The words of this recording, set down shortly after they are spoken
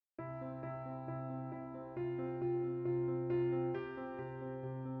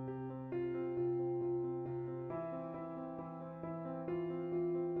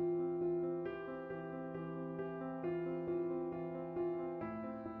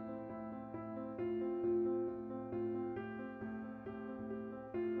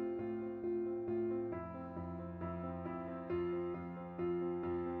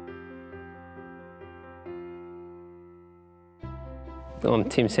I'm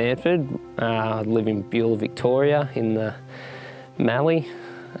Tim Sanford. I live in Beulah Victoria in the Mallee.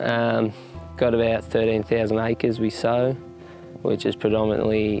 Got about 13,000 acres we sow, which is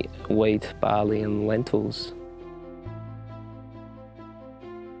predominantly wheat, barley and lentils.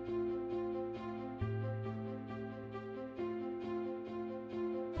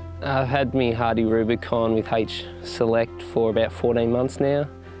 I've had my HARDI Rubicon with H Select for about 14 months now.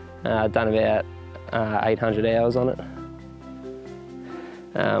 I've done about 800 hours on it.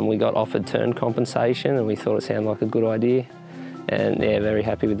 We got offered turn compensation and we thought it sounded like a good idea. And yeah, very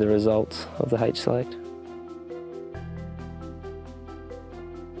happy with the results of the H Select.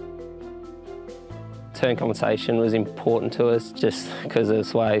 Turn compensation was important to us just because of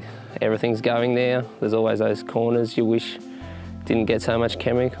the way everything's going now. There's always those corners you wish didn't get so much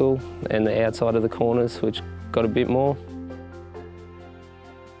chemical, and the outside of the corners which got a bit more.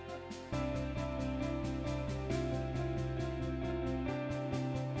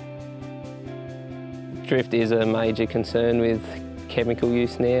 Drift is a major concern with chemical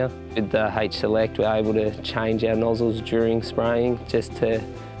use now. With the H Select we're able to change our nozzles during spraying just to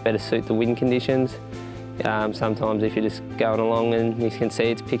better suit the wind conditions. Sometimes if you're just going along and you can see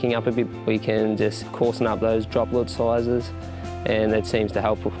it's picking up a bit, we can just coarsen up those droplet sizes, and it seems to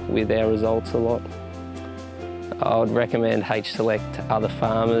help with our results a lot. I would recommend H Select to other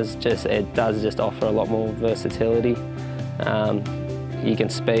farmers. It does just offer a lot more versatility. You can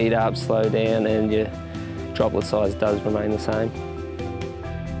speed up, slow down, and your droplet size does remain the same.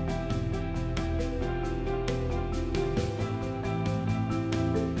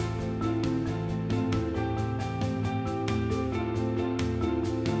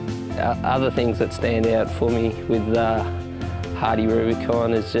 Other things that stand out for me with the HARDI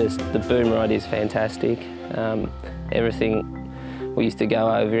Rubicon is just the boom ride is fantastic. Everything we used to go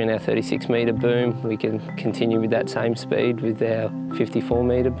over in our 36 metre boom, we can continue with that same speed with our 54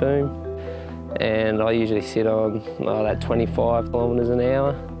 metre boom. And I usually sit on that 25 kilometres an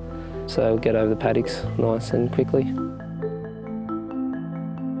hour, so get over the paddocks nice and quickly.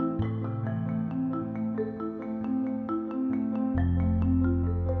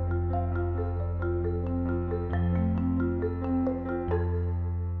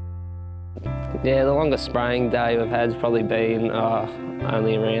 Yeah, the longest spraying day we've had has probably been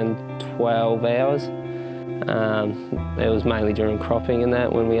only around 12 hours. It was mainly during cropping and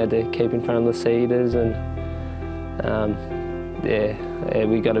that, when we had to keep in front of the seeders, and yeah,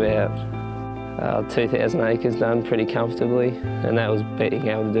 we got about 2,000 acres done pretty comfortably, and that was being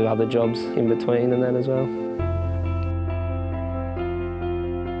able to do other jobs in between and that as well.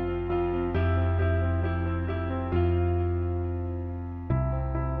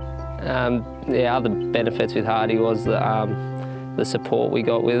 Yeah, other benefits with HARDI was the support we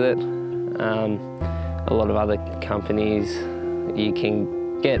got with it. A lot of other companies, you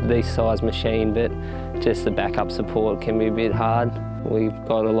can get this size machine, but just the backup support can be a bit hard. We've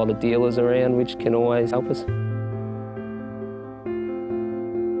got a lot of dealers around which can always help us.